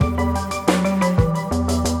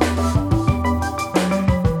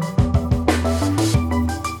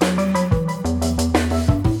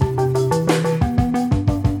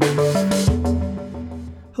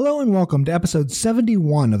welcome to episode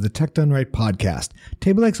 71 of the Tech Done Right podcast,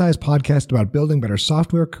 TableXI's podcast about building better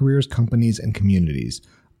software, careers, companies, and communities.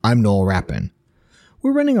 I'm Noel Rappin.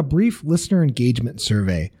 We're running a brief listener engagement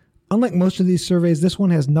survey. Unlike most of these surveys, this one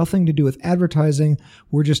has nothing to do with advertising.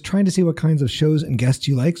 We're just trying to see what kinds of shows and guests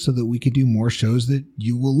you like so that we could do more shows that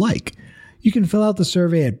you will like. You can fill out the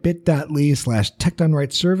survey at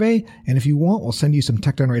bit.ly/TechDoneRightSurvey, and if you want, we'll send you some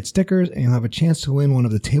Tech Done Right stickers, and you'll have a chance to win one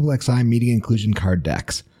of the TableXI Meeting Inclusion card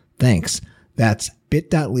decks. Thanks. That's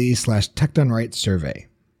bit.ly/TechDoneRightSurvey.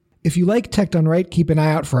 If you like Tech Done Right, keep an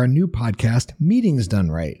eye out for our new podcast, Meetings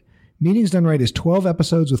Done Right. Meetings Done Right is 12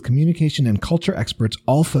 episodes with communication and culture experts,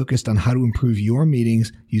 all focused on how to improve your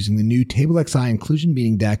meetings using the new TableXI Inclusion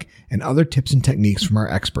Meeting Deck and other tips and techniques from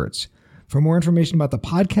our experts. For more information about the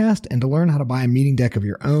podcast and to learn how to buy a meeting deck of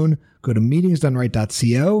your own, go to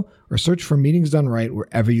meetingsdoneright.co or search for Meetings Done Right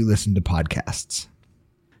wherever you listen to podcasts.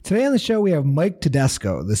 Today on the show, we have Mike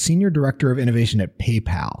Todasco, the Senior Director of Innovation at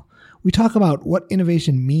PayPal. We talk about what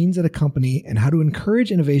innovation means at a company and how to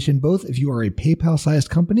encourage innovation both if you are a PayPal-sized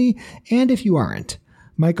company and if you aren't.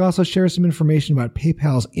 Mike also shares some information about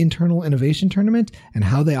PayPal's internal innovation tournament and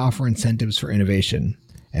how they offer incentives for innovation.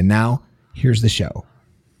 And now, here's the show.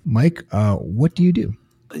 Mike, what do you do?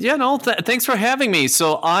 Yeah, no, thanks for having me.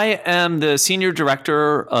 So I am the Senior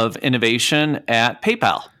Director of Innovation at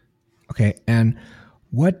PayPal. Okay, and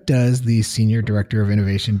what does the Senior Director of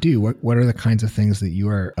Innovation do? What are the kinds of things that you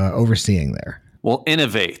are overseeing there? Well,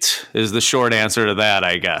 innovate is the short answer to that,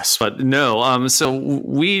 I guess. But no, so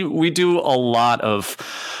we do a lot of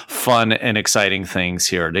fun and exciting things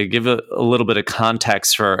here. To give a little bit of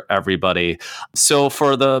context for everybody. So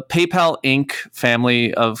for the PayPal Inc.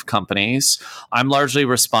 family of companies, I'm largely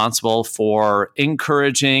responsible for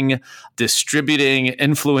encouraging, distributing,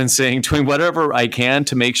 influencing, doing whatever I can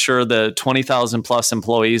to make sure the 20,000 plus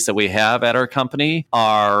employees that we have at our company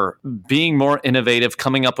are being more innovative,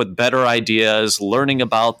 coming up with better ideas, learning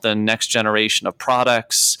about the next generation of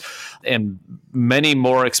products, and many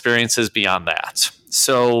more experiences beyond that.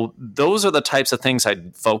 So those are the types of things I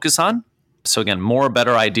focus on. So again, more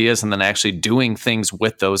better ideas and then actually doing things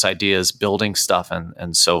with those ideas, building stuff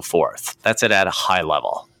and so forth. That's it at a high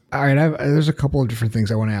level. All right, there's a couple of different things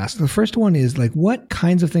I want to ask. The first one is what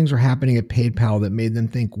kinds of things were happening at PayPal that made them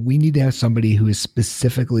think we need to have somebody who is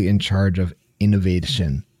specifically in charge of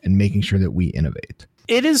innovation and making sure that we innovate?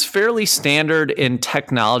 It is fairly standard in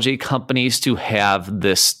technology companies to have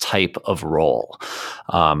this type of role.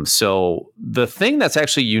 So the thing that's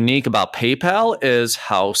actually unique about PayPal is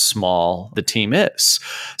how small the team is.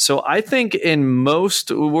 So I think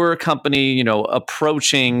we're a company,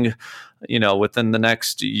 approaching, within the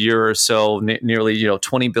next year or so, nearly,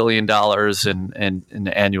 $20 billion in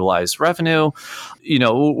annualized revenue.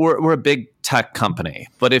 We're a big tech company.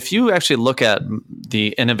 But if you actually look at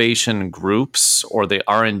the innovation groups or the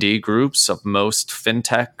R&D groups of most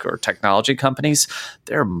fintech or technology companies,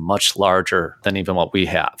 they're much larger than even what we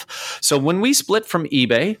have. So when we split from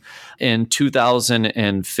eBay in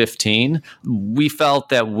 2015, we felt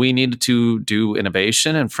that we needed to do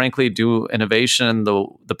innovation and frankly do innovation the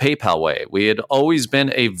PayPal way. We had always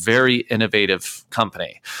been a very innovative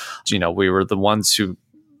company. We were the ones who,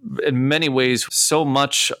 in many ways, so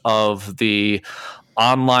much of the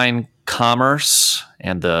online commerce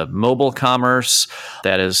and the mobile commerce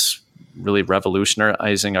that is really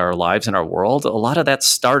revolutionizing our lives and our world, a lot of that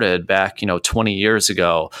started back, 20 years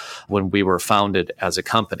ago when we were founded as a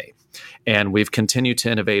company. And we've continued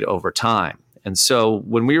to innovate over time. And so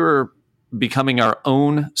when we were becoming our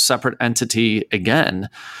own separate entity again,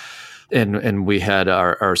 and we had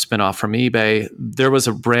our spinoff from eBay, there was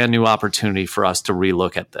a brand new opportunity for us to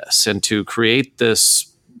relook at this and to create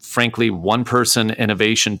this, frankly, one-person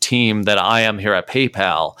innovation team that I am here at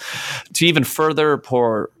PayPal to even further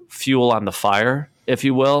pour fuel on the fire, if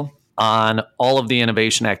you will, on all of the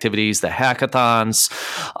innovation activities, the hackathons,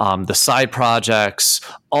 the side projects,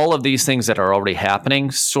 all of these things that are already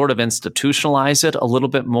happening, sort of institutionalize it a little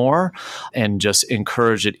bit more and just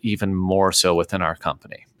encourage it even more so within our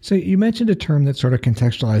company. So you mentioned a term that sort of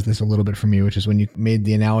contextualized this a little bit for me, which is when you made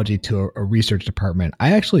the analogy to a research department.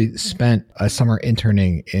 I actually spent a summer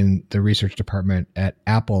interning in the research department at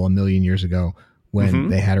Apple a million years ago when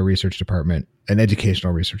they had a research department, an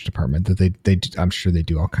educational research department that they I'm sure they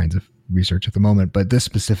do all kinds of research at the moment, but this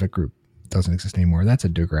specific group doesn't exist anymore. That's a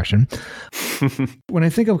digression. When I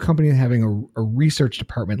think of a company having a research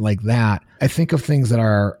department like that, I think of things that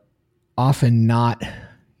are often not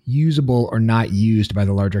usable or not used by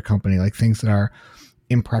the larger company, like things that are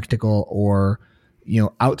impractical or,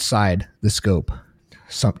 outside the scope.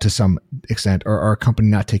 to some extent, or a company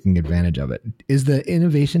not taking advantage of it. Is the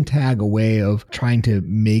innovation tag a way of trying to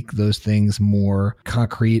make those things more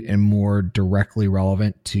concrete and more directly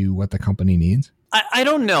relevant to what the company needs? I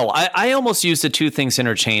don't know. I almost use the two things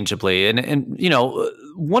interchangeably. And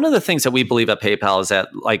one of the things that we believe at PayPal is that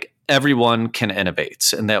like everyone can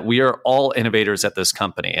innovate and that we are all innovators at this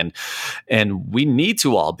company. And we need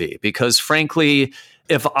to all be, because frankly,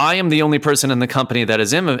 if I am the only person in the company that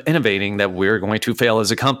is innovating, that we're going to fail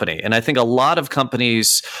as a company. And I think a lot of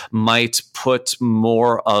companies might put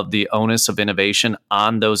more of the onus of innovation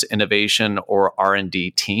on those innovation or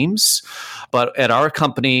R&D teams. But at our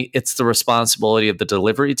company, it's the responsibility of the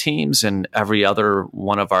delivery teams and every other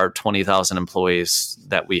one of our 20,000 employees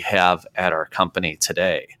that we have at our company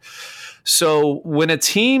today. So when a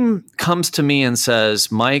team comes to me and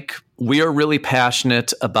says, Mike, we are really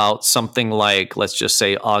passionate about something like, let's just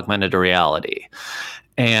say, augmented reality.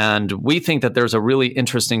 And we think that there's a really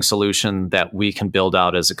interesting solution that we can build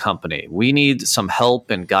out as a company. We need some help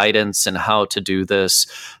and guidance in how to do this.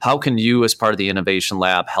 How can you, as part of the innovation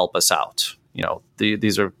lab, help us out?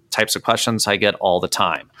 These are types of questions I get all the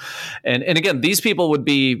time. And again, these people would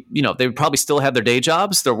be, they would probably still have their day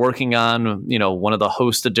jobs. They're working on, one of the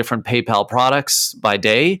host of different PayPal products by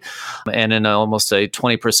day. And in almost a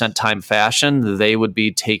 20% time fashion, they would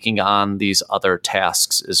be taking on these other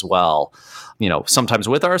tasks as well. Sometimes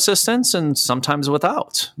with our assistance and sometimes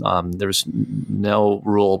without. There's no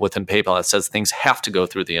rule within PayPal that says things have to go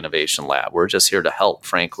through the innovation lab. We're just here to help,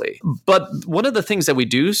 frankly. But one of the things that we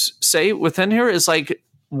do say within here is like,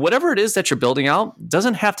 whatever it is that you're building out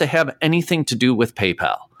doesn't have to have anything to do with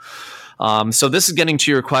PayPal. So this is getting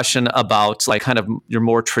to your question about like kind of your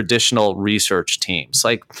more traditional research teams,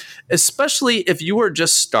 like especially if you are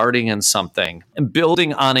just starting in something and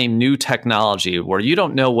building on a new technology where you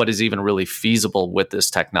don't know what is even really feasible with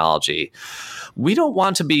this technology. We don't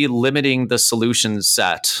want to be limiting the solution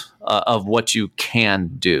set of what you can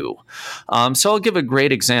do. So I'll give a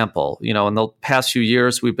great example. In the past few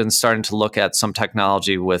years, we've been starting to look at some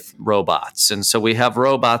technology with robots. And so we have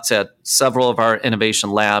robots at several of our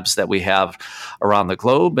innovation labs that we have around the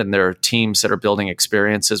globe, and there are teams that are building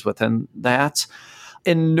experiences within that.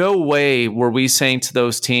 In no way were we saying to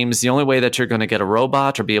those teams, the only way that you're going to get a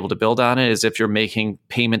robot or be able to build on it is if you're making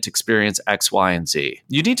payment experience X, Y, and Z.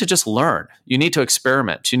 You need to just learn. You need to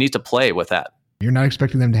experiment. You need to play with that. You're not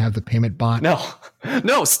expecting them to have the payment bot? No.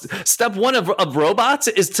 Step one of robots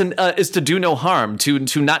is to do no harm, to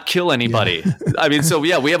not kill anybody. Yeah. I mean, so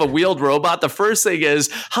yeah, we have a wheeled robot. The first thing is,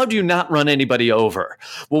 how do you not run anybody over?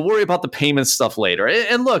 We'll worry about the payment stuff later.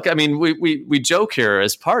 And look, I mean, we joke here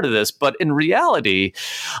as part of this, but in reality,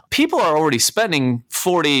 people are already spending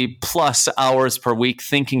 40 plus hours per week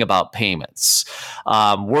thinking about payments,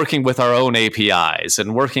 working with our own APIs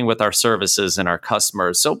and working with our services and our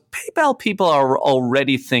customers. So PayPal people are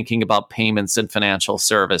already thinking about payments and financial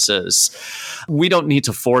services. We don't need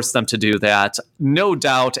to force them to do that. No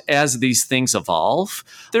doubt, as these things evolve,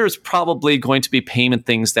 there's probably going to be payment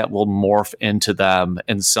things that will morph into them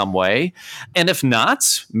in some way. And if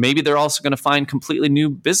not, maybe they're also going to find completely new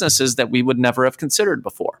businesses that we would never have considered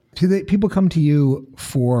before. Do people come to you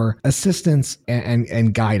for assistance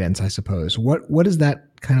and guidance, I suppose? What does that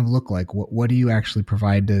kind of look like? What do you actually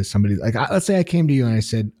provide to somebody? Like, let's say I came to you and I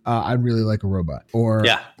said, I'd really like a robot, or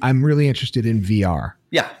I'm really interested in VR.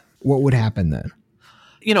 Yeah. What would happen then?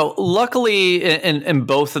 Luckily in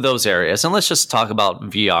both of those areas, and let's just talk about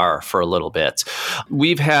VR for a little bit.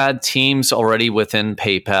 We've had teams already within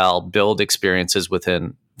PayPal build experiences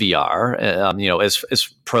within VR,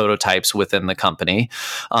 as prototypes within the company.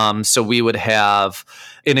 So we would have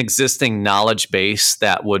an existing knowledge base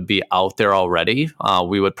that would be out there already.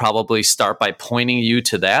 We would probably start by pointing you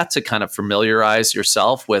to that to kind of familiarize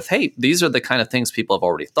yourself with, hey, these are the kind of things people have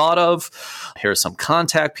already thought of. Here's some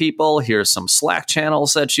contact people. Here's some Slack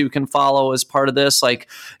channels that you can follow as part of this. Like,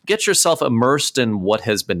 get yourself immersed in what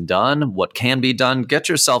has been done, what can be done. Get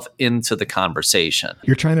yourself into the conversation.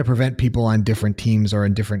 You're trying to prevent people on different teams or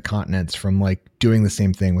in different continents from like doing the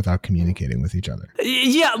same thing without communicating with each other.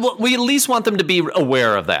 Yeah, well, we at least want them to be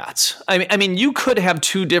aware of that. I mean, you could have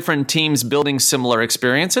two different teams building similar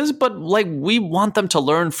experiences, but like we want them to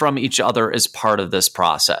learn from each other as part of this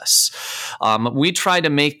process. We try to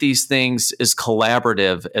make these things as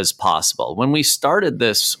collaborative as possible. When we started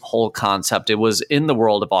this whole concept, it was in the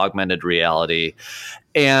world of augmented reality,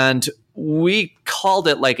 and we called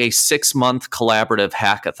it like a 6-month collaborative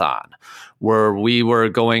hackathon, where we were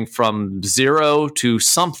going from 0 to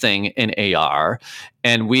something in AR.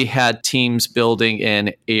 And we had teams building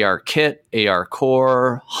in AR Kit, AR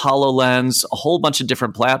Core, HoloLens, a whole bunch of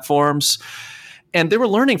different platforms. and they were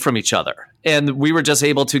learning from each other. And we were just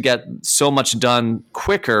able to get so much done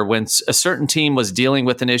quicker. When a certain team was dealing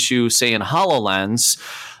with an issue, say in HoloLens,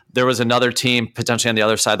 there was another team potentially on the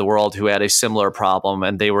other side of the world who had a similar problem,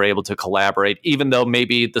 and they were able to collaborate, even though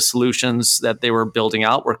maybe the solutions that they were building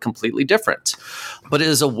out were completely different. But it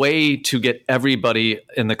is a way to get everybody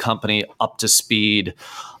in the company up to speed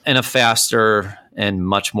in a faster and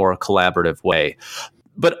much more collaborative way.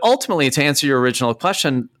 But ultimately, to answer your original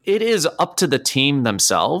question, it is up to the team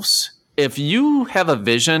themselves. If you have a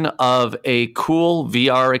vision of a cool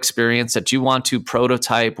VR experience that you want to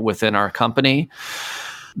prototype within our company,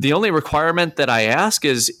 the only requirement that I ask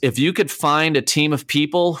is if you could find a team of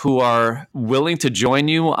people who are willing to join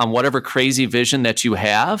you on whatever crazy vision that you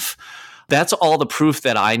have, that's all the proof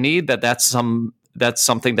that I need that's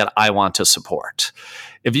something that I want to support.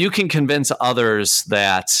 If you can convince others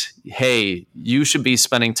that, hey, you should be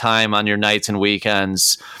spending time on your nights and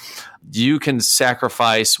weekends, you can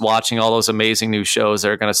sacrifice watching all those amazing new shows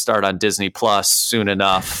that are going to start on Disney Plus soon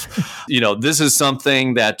enough. This is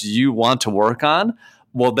something that you want to work on.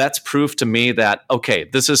 Well, that's proof to me that, okay,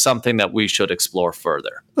 this is something that we should explore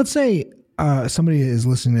further. Let's say somebody is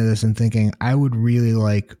listening to this and thinking, I would really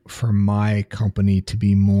like for my company to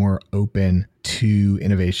be more open to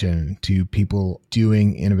innovation, to people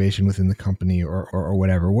doing innovation within the company or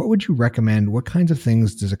whatever. What would you recommend? What kinds of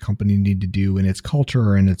things does a company need to do in its culture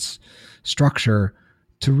or in its structure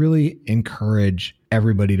to really encourage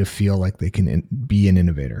everybody to feel like they can be an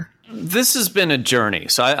innovator? This has been a journey.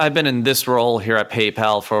 So I've been in this role here at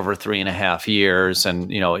PayPal for over 3.5 years, and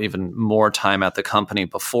even more time at the company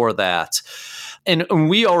before that. And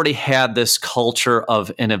we already had this culture of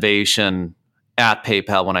innovation at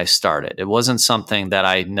PayPal when I started. It wasn't something that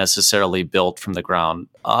I necessarily built from the ground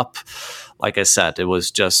up. Like I said, it was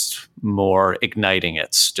just more igniting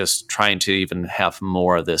it, just trying to even have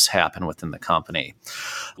more of this happen within the company.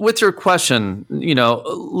 With your question,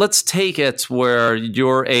 let's take it where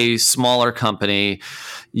you're a smaller company.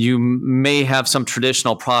 You may have some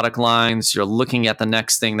traditional product lines. You're looking at the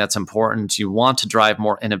next thing that's important. You want to drive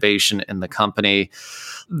more innovation in the company.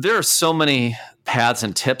 There are so many paths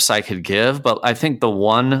and tips I could give, but I think the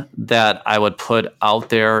one that I would put out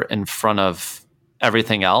there in front of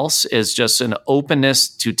everything else is just an openness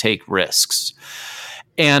to take risks.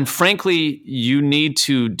 And frankly, you need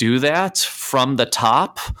to do that from the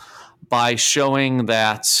top by showing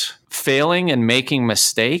that failing and making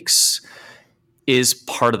mistakes is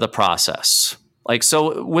part of the process.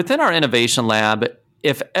 So within our innovation lab,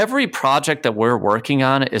 if every project that we're working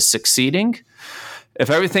on is succeeding, if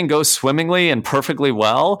everything goes swimmingly and perfectly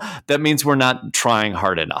well, that means we're not trying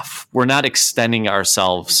hard enough. We're not extending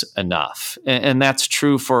ourselves enough. And that's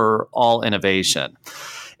true for all innovation.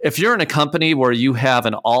 If you're in a company where you have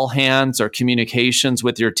an all hands or communications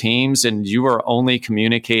with your teams and you are only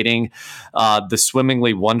communicating the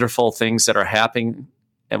swimmingly wonderful things that are happening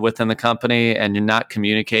within the company and you're not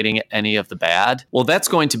communicating any of the bad, well, that's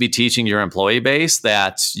going to be teaching your employee base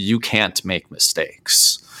that you can't make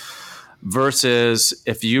mistakes. Versus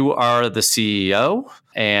if you are the CEO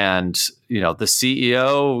and, the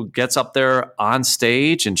CEO gets up there on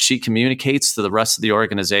stage and she communicates to the rest of the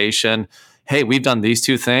organization, hey, we've done these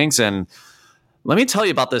two things. And let me tell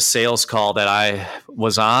you about this sales call that I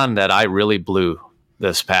was on that I really blew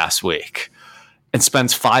this past week, and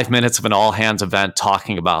spends 5 minutes of an all hands event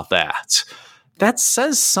talking about that. That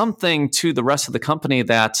says something to the rest of the company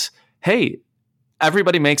that, hey,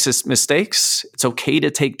 everybody makes mistakes. It's okay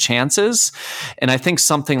to take chances. And I think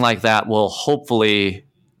something like that will hopefully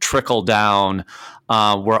trickle down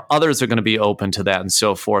where others are going to be open to that and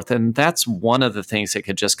so forth. And that's one of the things that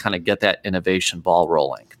could just kind of get that innovation ball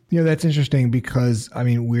rolling. That's interesting because,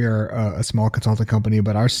 we're a small consulting company,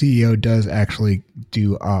 but our CEO does actually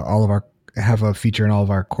do have a feature in all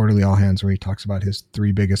of our quarterly all hands where he talks about his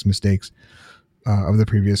 3 biggest mistakes of the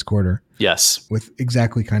previous quarter. Yes. With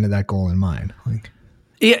exactly kind of that goal in mind.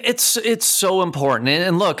 Yeah, it's so important.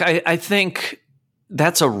 And look, I think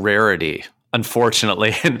that's a rarity,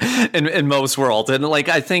 unfortunately, in most worlds. And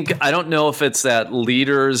I don't know if it's that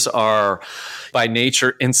leaders are by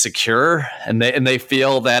nature insecure and they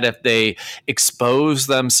feel that if they expose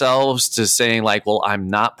themselves to saying well, I'm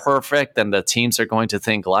not perfect, then the teams are going to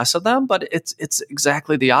think less of them. But it's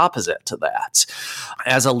exactly the opposite to that.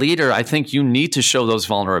 As a leader, I think you need to show those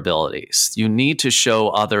vulnerabilities. You need to show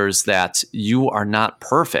others that you are not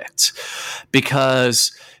perfect,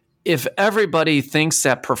 because if everybody thinks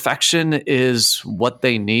that perfection is what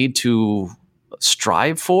they need to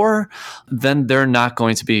strive for, then they're not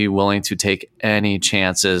going to be willing to take any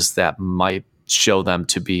chances that might show them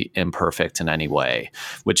to be imperfect in any way,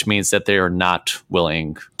 which means that they are not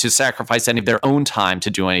willing to sacrifice any of their own time to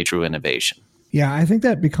do any true innovation. Yeah, I think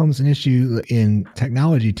that becomes an issue in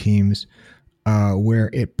technology teams where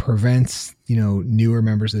it prevents, newer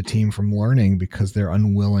members of the team from learning because they're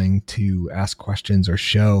unwilling to ask questions or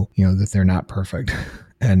show, that they're not perfect.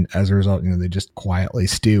 And as a result, they just quietly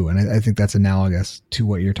stew. And I think that's analogous to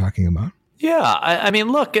what you're talking about. Yeah, I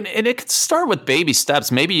mean, look, and it could start with baby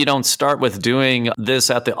steps. Maybe you don't start with doing this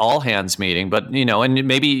at the all hands meeting, but and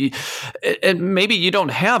maybe you don't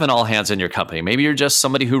have an all hands in your company. Maybe you're just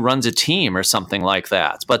somebody who runs a team or something like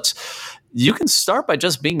that. But you can start by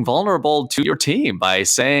just being vulnerable to your team by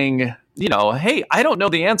saying, hey, I don't know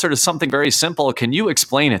the answer to something very simple. Can you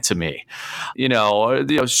explain it to me?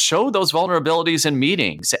 Show those vulnerabilities in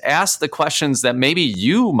meetings. Ask the questions that maybe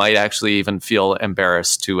you might actually even feel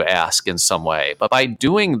embarrassed to ask in some way. But by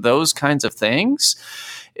doing those kinds of things,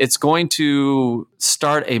 it's going to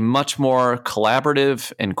start a much more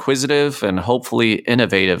collaborative, inquisitive, and hopefully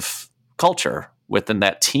innovative culture within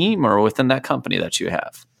that team or within that company that you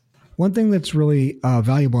have. One thing that's really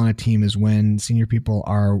valuable on a team is when senior people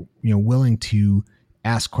are, willing to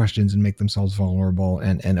ask questions and make themselves vulnerable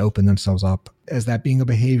and open themselves up, as that being a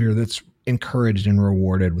behavior that's encouraged and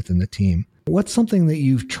rewarded within the team. What's something that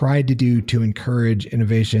you've tried to do to encourage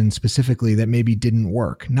innovation specifically that maybe didn't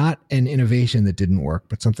work? Not an innovation that didn't work,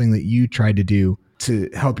 but something that you tried to do to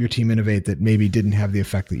help your team innovate that maybe didn't have the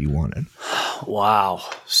effect that you wanted? Wow.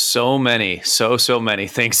 So many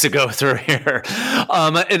things to go through here.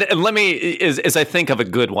 And let me, as I think of a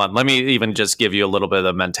good one, let me even just give you a little bit of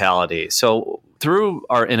the mentality. So through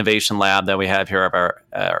our innovation lab that we have here at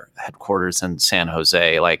our headquarters in San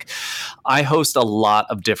Jose, I host a lot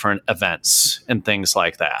of different events and things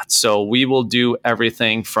like that. So we will do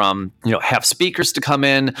everything from, have speakers to come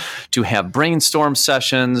in, to have brainstorm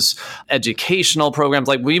sessions, educational programs.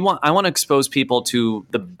 I want to expose people to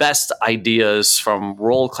the best ideas from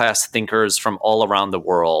world-class thinkers from all around the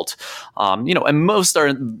world. And most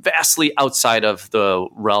are vastly outside of the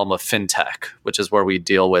realm of fintech, which is where we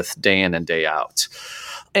deal with day in and day out.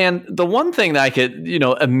 And the one thing that I could,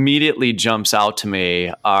 immediately jumps out to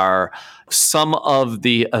me are some of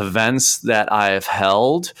the events that I've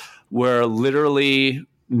held where literally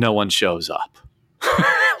no one shows up.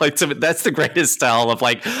 That's the greatest tell of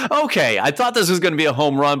okay, I thought this was going to be a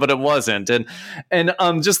home run, but it wasn't.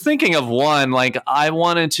 And just thinking of one, I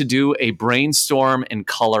wanted to do a brainstorm and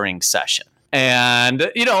coloring session.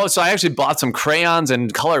 And, so I actually bought some crayons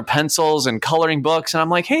and colored pencils and coloring books. And I'm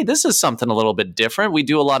like, hey, this is something a little bit different. We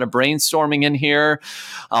do a lot of brainstorming in here.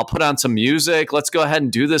 I'll put on some music. Let's go ahead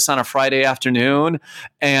and do this on a Friday afternoon.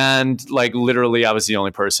 And literally, I was the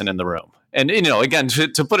only person in the room. And, again,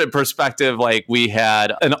 to put it in perspective, we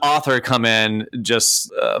had an author come in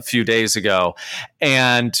just a few days ago,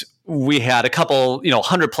 and we had a couple,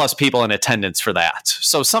 100 plus people in attendance for that.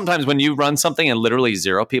 So sometimes when you run something and literally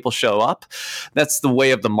 0 people show up, that's the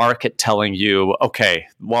way of the market telling you, okay,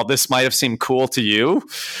 while this might have seemed cool to you,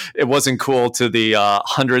 it wasn't cool to the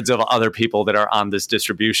hundreds of other people that are on this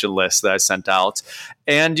distribution list that I sent out.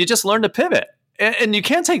 And you just learn to pivot. And you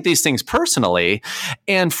can't take these things personally.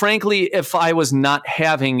 And frankly, if I was not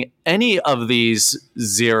having any of these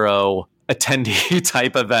 0 attendee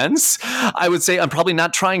type events, I would say I'm probably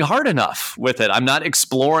not trying hard enough with it. I'm not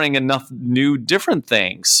exploring enough new different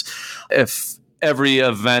things. If every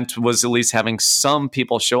event was at least having some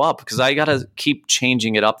people show up, because I got to keep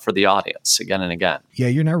changing it up for the audience again and again. Yeah,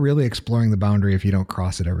 you're not really exploring the boundary if you don't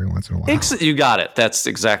cross it every once in a while. You got it. That's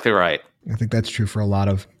exactly right. I think that's true for a lot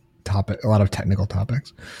of technical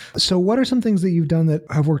topics. So what are some things that you've done that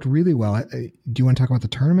have worked really well? Do you want to talk about the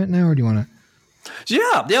tournament now, or do you want to?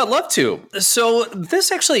 Yeah, I'd love to. So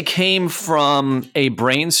this actually came from a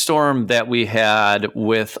brainstorm that we had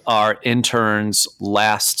with our interns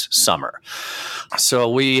last summer. So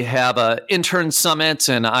we have an intern summit,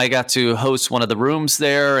 and I got to host one of the rooms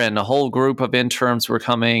there, and a whole group of interns were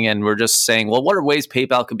coming, and we're just saying, well, what are ways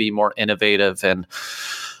PayPal could be more innovative? And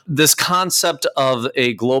this concept of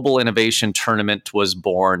a global innovation tournament was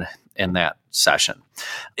born in that session.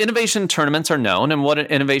 Innovation tournaments are known, and what an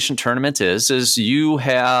innovation tournament is you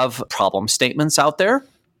have problem statements out there.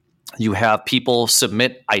 You have people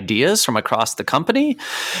submit ideas from across the company,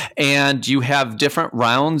 and you have different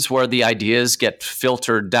rounds where the ideas get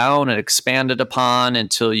filtered down and expanded upon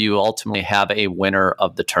until you ultimately have a winner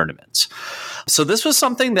of the tournament. So this was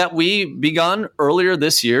something that we begun earlier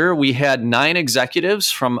this year. We had 9 executives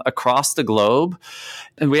from across the globe,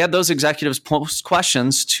 and we had those executives post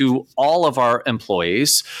questions to all of our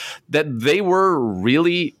employees that they were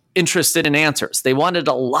really interested in answers. They wanted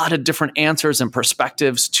a lot of different answers and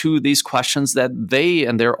perspectives to these questions that they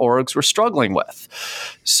and their orgs were struggling with.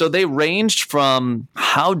 So they ranged from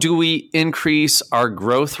how do we increase our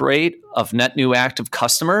growth rate of net new active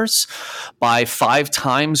customers by 5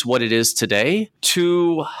 times what it is today,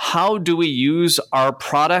 to how do we use our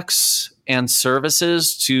products and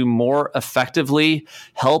services to more effectively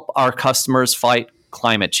help our customers fight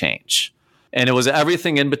climate change. And it was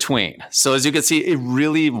everything in between. So as you can see, a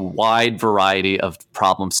really wide variety of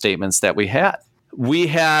problem statements that we had. We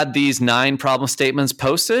had these 9 problem statements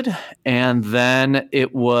posted, and then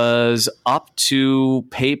it was up to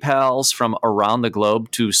PayPals from around the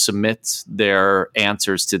globe to submit their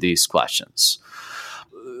answers to these questions.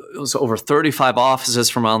 It was over 35 offices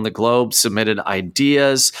from around the globe submitted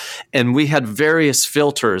ideas, and we had various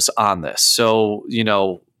filters on this. So,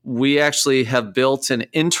 we actually have built an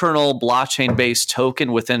internal blockchain-based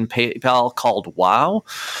token within PayPal called WOW.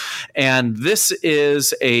 And this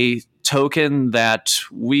is a token that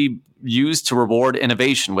we use to reward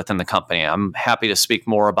innovation within the company. I'm happy to speak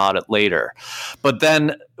more about it later. But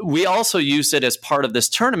then we also use it as part of this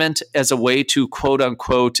tournament as a way to quote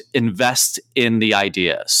unquote invest in the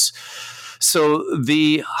ideas. So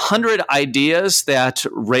the 100 ideas that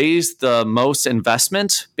raised the most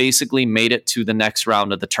investment basically made it to the next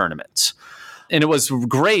round of the tournament. And it was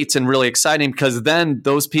great and really exciting because then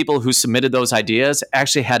those people who submitted those ideas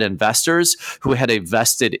actually had investors who had a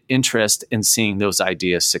vested interest in seeing those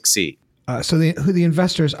ideas succeed. So who the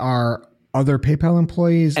investors are other PayPal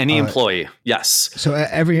employees? Any employee, yes. So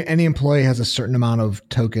any employee has a certain amount of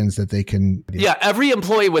tokens that they can... Yeah, every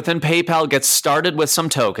employee within PayPal gets started with some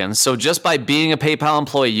tokens. So just by being a PayPal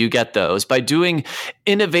employee, you get those. By doing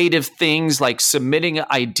innovative things like submitting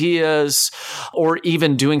ideas or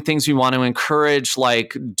even doing things we want to encourage,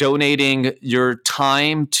 like donating your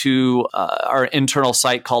time to our internal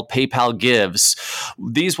site called PayPal Gives,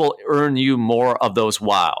 these will earn you more of those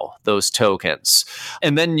those tokens.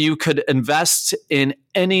 And then you could invest in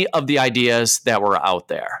any of the ideas that were out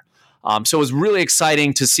there. So it was really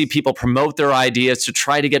exciting to see people promote their ideas, to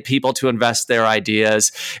try to get people to invest their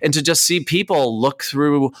ideas, and to just see people look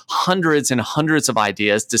through hundreds and hundreds of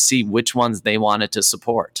ideas to see which ones they wanted to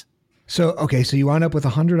support. So you wound up with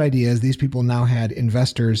 100 ideas. These people now had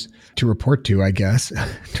investors to report to, I guess,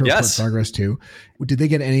 to report progress to. Did they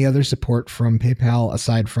get any other support from PayPal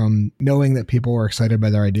aside from knowing that people were excited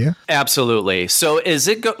by their idea? Absolutely. So as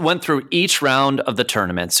it went through each round of the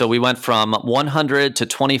tournament, so we went from 100 to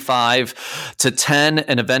 25 to 10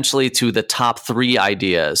 and eventually to the top 3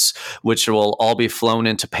 ideas, which will all be flown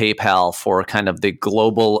into PayPal for kind of the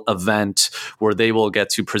global event where they will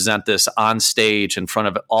get to present this on stage in front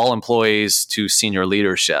of all employees to senior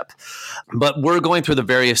leadership. But we're going through the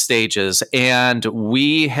various stages, and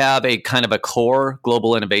we have a kind of a core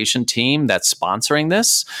global innovation team that's sponsoring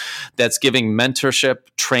this, that's giving mentorship,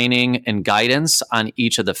 training, and guidance on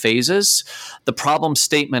each of the phases. The problem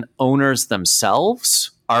statement owners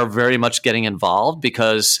themselves are very much getting involved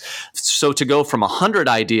because so to go from 100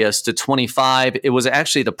 ideas to 25, it was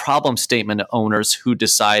actually the problem statement owners who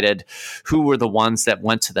decided who were the ones that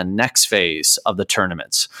went to the next phase of the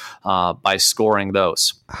tournament by scoring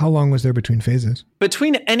those. How long was there between phases?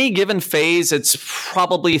 Between any given phase, it's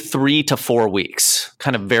probably 3 to 4 weeks.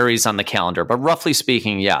 Kind of varies on the calendar, but roughly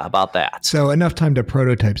speaking, yeah, about that. So enough time to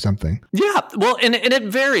prototype something. Yeah, well, and it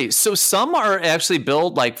varies. So some are actually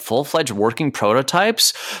build like full-fledged working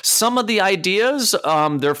prototypes. Some of the ideas,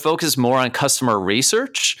 they're focused more on customer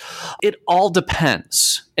research. It all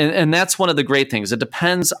depends. And that's one of the great things. It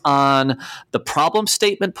depends on the problem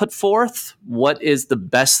statement put forth, what is the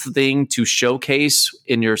best thing to showcase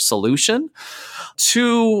in your solution,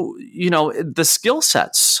 to, the skill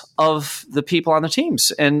sets of the people on the teams.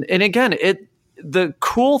 And again, the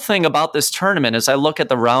cool thing about this tournament is I look at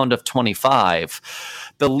the round of 25,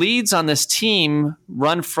 the leads on this team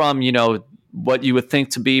run from, what you would think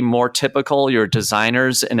to be more typical, your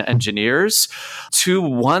designers and engineers, to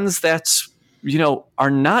ones that's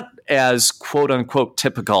are not as quote unquote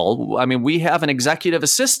typical. I mean, we have an executive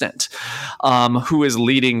assistant who is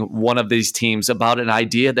leading one of these teams about an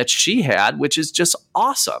idea that she had, which is just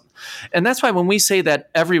awesome. And that's why when we say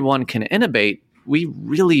that everyone can innovate, we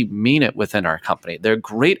really mean it within our company. Their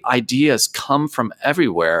great ideas come from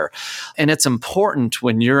everywhere. And it's important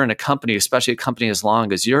when you're in a company, especially a company as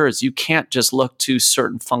long as yours, you can't just look to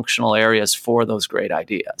certain functional areas for those great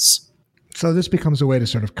ideas. So this becomes a way to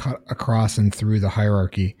sort of cut across and through the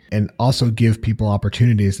hierarchy and also give people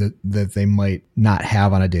opportunities that they might not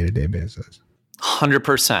have on a day-to-day basis.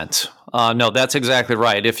 100%. No, that's exactly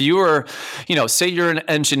right. If you are, say you're an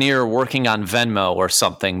engineer working on Venmo or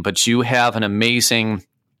something, but you have an amazing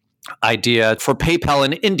idea for PayPal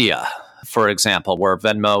in India, for example, where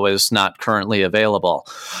Venmo is not currently available.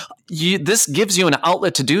 This gives you an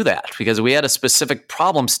outlet to do that because we had a specific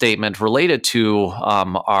problem statement related to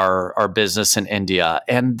our business in India.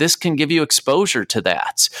 And this can give you exposure to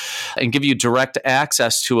that and give you direct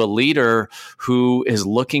access to a leader who is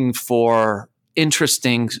looking for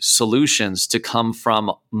interesting solutions to come from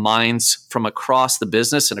minds from across the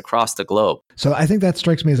business and across the globe. So I think that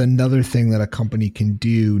strikes me as another thing that a company can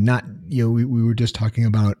do. Not, we were just talking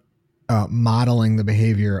about modeling the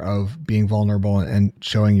behavior of being vulnerable and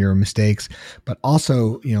showing your mistakes, but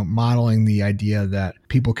also, modeling the idea that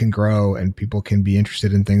people can grow and people can be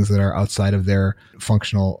interested in things that are outside of their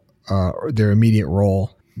functional, their immediate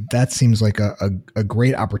role. That seems like a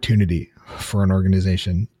great opportunity for an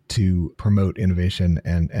organization to promote innovation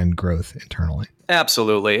and growth internally.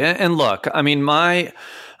 Absolutely. And look, I mean, I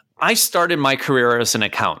started my career as an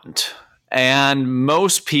accountant, and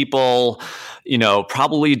most people,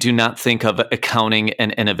 probably do not think of accounting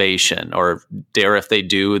and innovation, or dare if they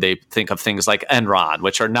do, they think of things like Enron,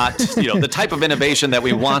 which are not, the type of innovation that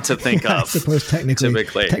we want to think of. I suppose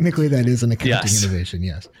technically that is an accounting innovation.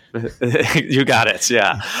 Yes. You got it.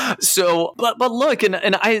 Yeah. So, but look, and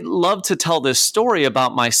I love to tell this story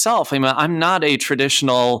about myself. I mean, I'm not a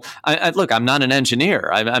traditional, I'm not an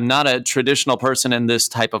engineer. I'm not a traditional person in this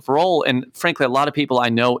type of role. And frankly, a lot of people I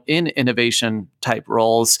know in innovation type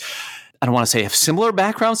roles, I don't want to say have similar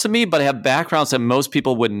backgrounds to me, but have backgrounds that most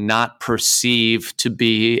people would not perceive to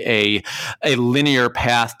be a linear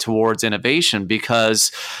path towards innovation,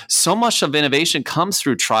 because so much of innovation comes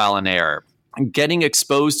through trial and error. Getting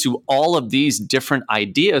exposed to all of these different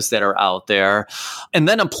ideas that are out there and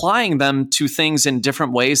then applying them to things in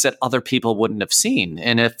different ways that other people wouldn't have seen.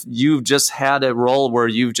 And if you've just had a role where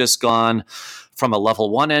you've just gone from a level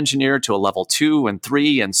 1 engineer to a level 2 and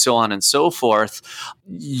 3 and so on and so forth,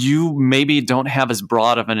 you maybe don't have as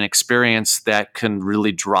broad of an experience that can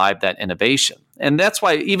really drive that innovation. And that's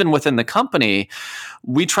why even within the company,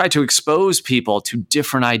 we try to expose people to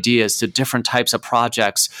different ideas, to different types of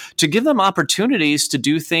projects, to give them opportunities to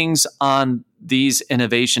do things on these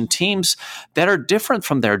innovation teams that are different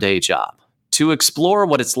from their day job, to explore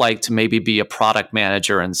what it's like to maybe be a product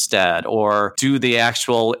manager instead, or do the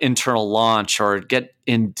actual internal launch, or get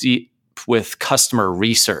in deep with customer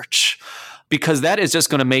research, because that is just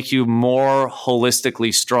going to make you more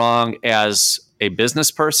holistically strong as a business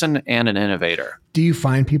person and an innovator. Do you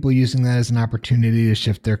find people using that as an opportunity to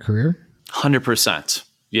shift their career? 100%.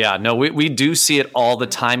 Yeah, no, we do see it all the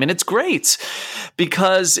time. And it's great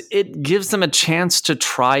because it gives them a chance to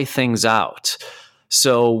try things out.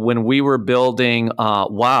 So when we were building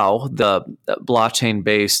WOW, the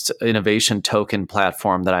blockchain-based innovation token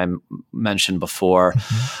platform that I mentioned before,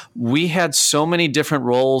 we had so many different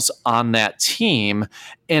roles on that team.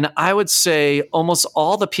 And I would say almost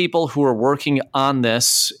all the people who were working on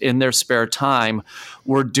this in their spare time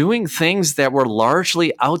were doing things that were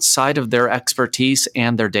largely outside of their expertise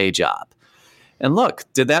and their day job. And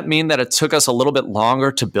look, did that mean that it took us a little bit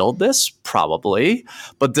longer to build this? Probably.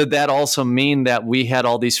 But did that also mean that we had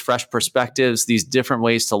all these fresh perspectives, these different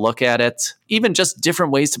ways to look at it, even just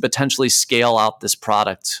different ways to potentially scale out this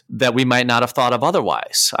product that we might not have thought of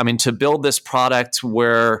otherwise? I mean, to build this product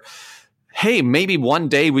where, hey, maybe one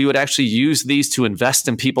day we would actually use these to invest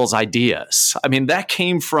in people's ideas. I mean, that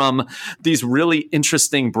came from these really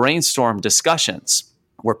interesting brainstorm discussions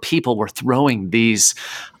where people were throwing these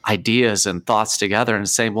ideas and thoughts together and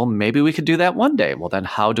saying, well, maybe we could do that one day. Well, then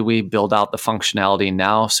how do we build out the functionality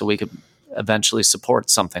now so we could eventually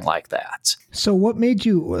support something like that? So what made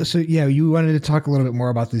you, you wanted to talk a little bit more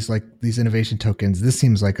about these innovation tokens. This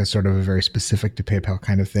seems like a sort of a very specific to PayPal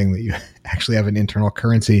kind of thing, that you actually have an internal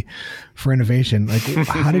currency for innovation. Like,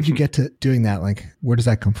 how did you get to doing that? Like, where does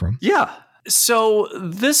that come from? Yeah. So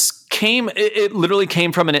this it literally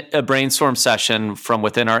came from a brainstorm session from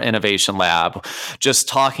within our innovation lab, just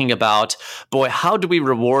talking about, boy, how do we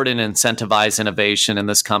reward and incentivize innovation in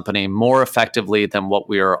this company more effectively than what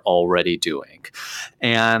we are already doing?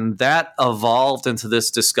 And that evolved into this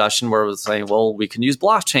discussion where it was saying, well, we can use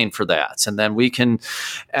blockchain for that. And then we can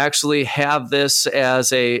actually have this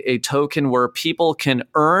as a token where people can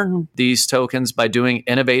earn these tokens by doing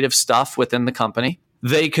innovative stuff within the company.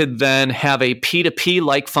 They could then have a P2P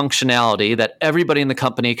like functionality that everybody in the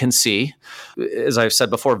company can see. As I've said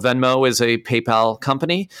before, Venmo is a PayPal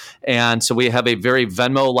company. And so we have a very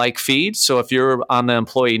Venmo like feed. So if you're on the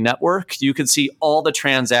employee network, you can see all the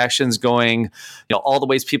transactions going, all the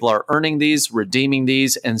ways people are earning these, redeeming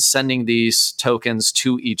these, and sending these tokens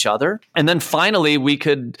to each other. And then finally, we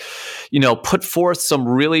could, put forth some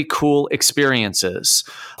really cool experiences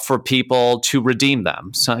for people to redeem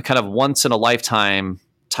them. So kind of once in a lifetime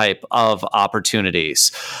type of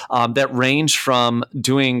opportunities that range from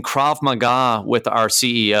doing Krav Maga with our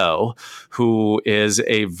CEO, who is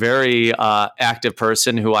a very active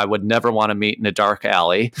person who I would never want to meet in a dark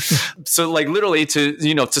alley. So like literally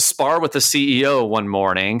to spar with the CEO one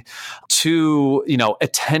morning, to,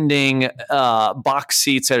 attending box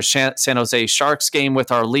seats at a San Jose Sharks game with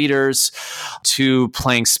our leaders, to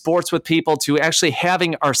playing sports with people, to actually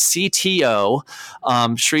having our CTO,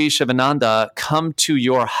 Sri Shivananda, come to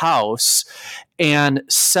your house and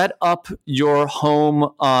set up your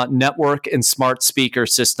home network and smart speaker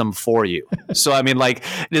system for you. So, it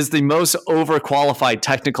is the most overqualified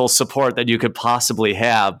technical support that you could possibly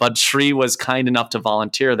have. But Sri was kind enough to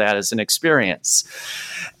volunteer that as an experience.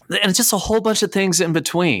 And it's just a whole bunch of things in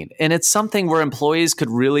between. And it's something where employees could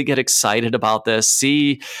really get excited about this,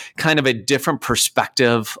 see kind of a different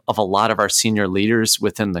perspective of a lot of our senior leaders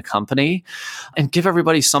within the company, and give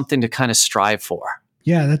everybody something to kind of strive for.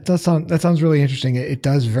 Yeah, that sounds really interesting. It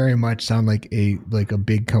does very much sound like a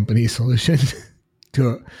big company solution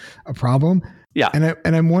to a problem. Yeah.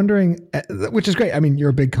 And I'm wondering, which is great. You're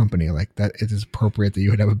a big company, like that. It is appropriate that you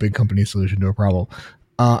would have a big company solution to a problem.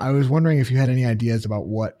 I was wondering if you had any ideas about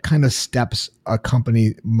what kind of steps a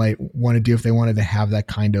company might want to do if they wanted to have that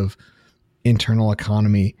kind of internal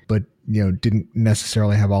economy, but didn't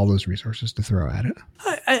necessarily have all those resources to throw at it.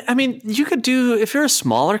 You could do, if you're a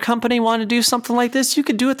smaller company, want to do something like this, you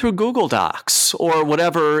could do it through Google Docs or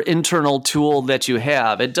whatever internal tool that you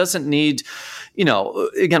have. It doesn't need,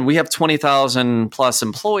 again, we have 20,000 plus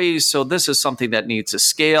employees. So this is something that needs to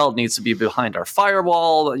scale, it needs to be behind our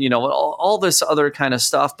firewall, all this other kind of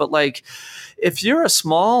stuff. But if you're a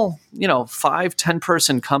small, 5-10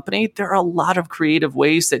 person company, there are a lot of creative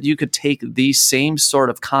ways that you could take these same sort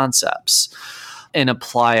of concepts and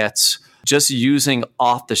apply it just using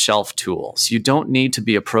off-the-shelf tools. You don't need to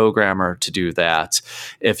be a programmer to do that.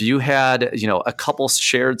 If you had, a couple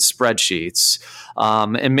shared spreadsheets,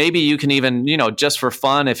 and maybe you can even, just for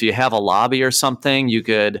fun, if you have a lobby or something, you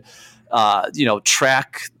could,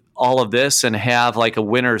 track all of this and have like a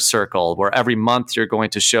winner's circle where every month you're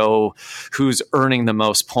going to show who's earning the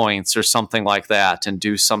most points or something like that, and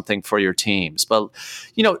do something for your teams. But,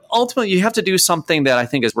 ultimately you have to do something that I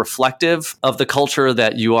think is reflective of the culture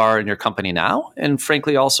that you are in your company now. And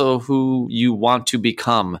frankly, also who you want to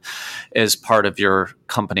become as part of your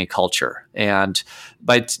company culture. And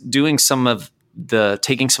by doing taking some of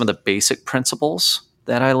the basic principles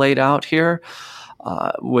that I laid out here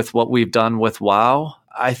with what we've done with WOW,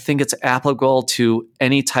 I think it's applicable to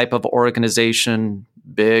any type of organization,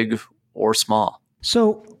 big or small.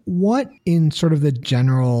 So what in sort of the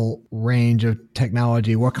general range of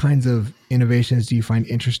technology, what kinds of innovations do you find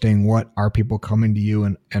interesting? What are people coming to you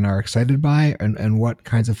and are excited by? And what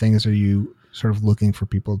kinds of things are you sort of looking for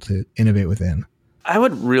people to innovate within? I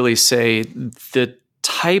would really say the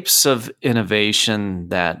types of innovation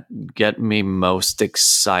that get me most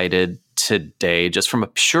excited today, just from a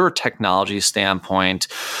pure technology standpoint,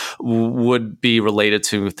 would be related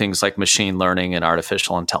to things like machine learning and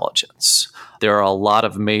artificial intelligence. There are a lot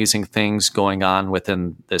of amazing things going on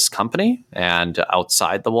within this company and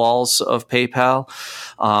outside the walls of PayPal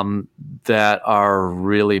that are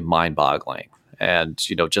really mind-boggling. And,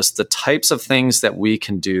 just the types of things that we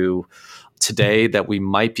can do today that we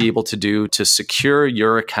might be able to do to secure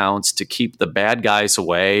your accounts, to keep the bad guys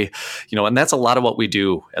away, and that's a lot of what we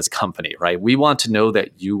do as a company, right? We want to know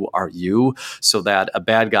that you are you, so that a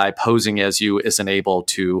bad guy posing as you isn't able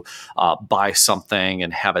to buy something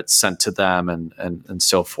and have it sent to them and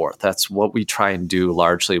so forth. That's what we try and do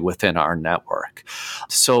largely within our network.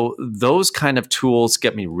 So those kind of tools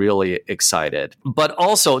get me really excited. But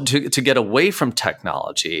also to get away from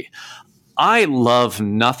technology, I love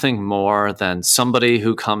nothing more than somebody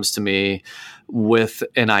who comes to me with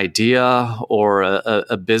an idea or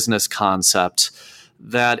a business concept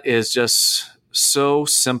that is just so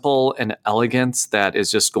simple and elegant that is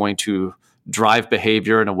just going to drive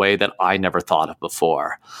behavior in a way that I never thought of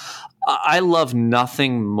before. I love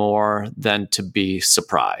nothing more than to be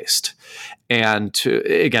surprised. And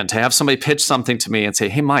to have somebody pitch something to me and say,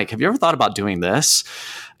 hey, Mike, have you ever thought about doing this?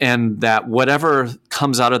 And that whatever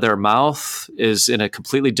comes out of their mouth is in a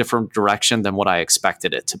completely different direction than what I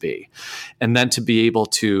expected it to be. And then to be able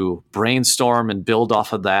to brainstorm and build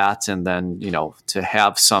off of that, and then, to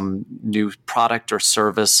have some new product or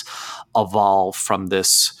service evolve from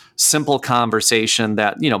this simple conversation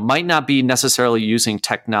that, might not be necessarily using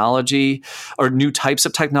technology or new types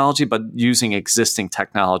of technology, but using existing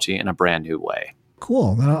technology in a brand new way.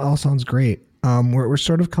 Cool. That all sounds great. We're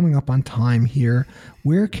sort of coming up on time here.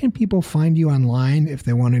 Where can people find you online if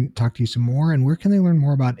they want to talk to you some more? And where can they learn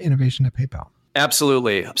more about innovation at PayPal?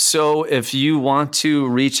 Absolutely. So if you want to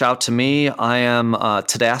reach out to me, I am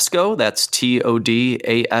Todasco. That's Todasco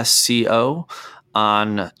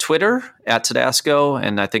on Twitter at Todasco.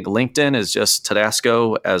 And I think LinkedIn is just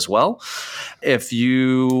Todasco as well. If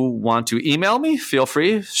you want to email me, feel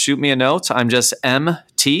free, shoot me a note. I'm just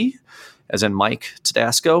MT, as in Mike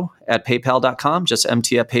Todasco at paypal.com, just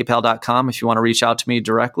MT at paypal.com if you want to reach out to me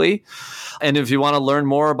directly. And if you want to learn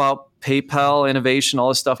more about PayPal innovation, all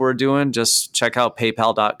the stuff we're doing, just check out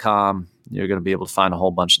paypal.com. You're going to be able to find a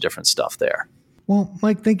whole bunch of different stuff there. Well,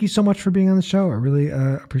 Mike, thank you so much for being on the show. I really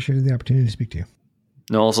appreciated the opportunity to speak to you.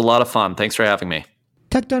 No, it was a lot of fun. Thanks for having me.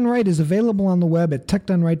 Tech Done Right is available on the web at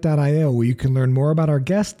techdoneright.io, where you can learn more about our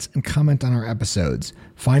guests and comment on our episodes.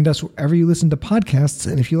 Find us wherever you listen to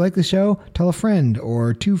podcasts, and if you like the show, tell a friend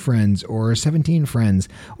or 2 friends or 17 friends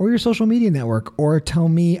or your social media network, or tell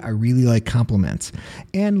me I really like compliments.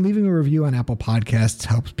 And leaving a review on Apple Podcasts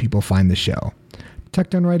helps people find the show. Tech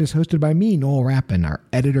Done Right is hosted by me, Noel Rappin. Our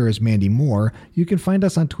editor is Mandy Moore. You can find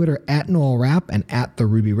us on Twitter at Noel Rapp and at The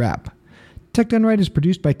Ruby Rep. Tech Done Right is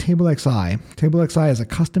produced by TableXI. TableXI is a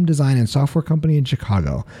custom design and software company in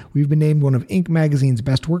Chicago. We've been named one of Inc. magazine's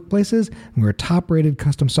best workplaces, and we're a top-rated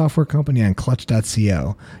custom software company on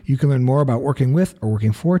Clutch.co. You can learn more about working with or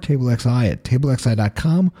working for TableXI at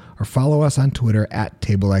tablexi.com or follow us on Twitter at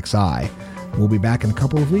TableXI. We'll be back in a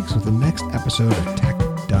couple of weeks with the next episode of Tech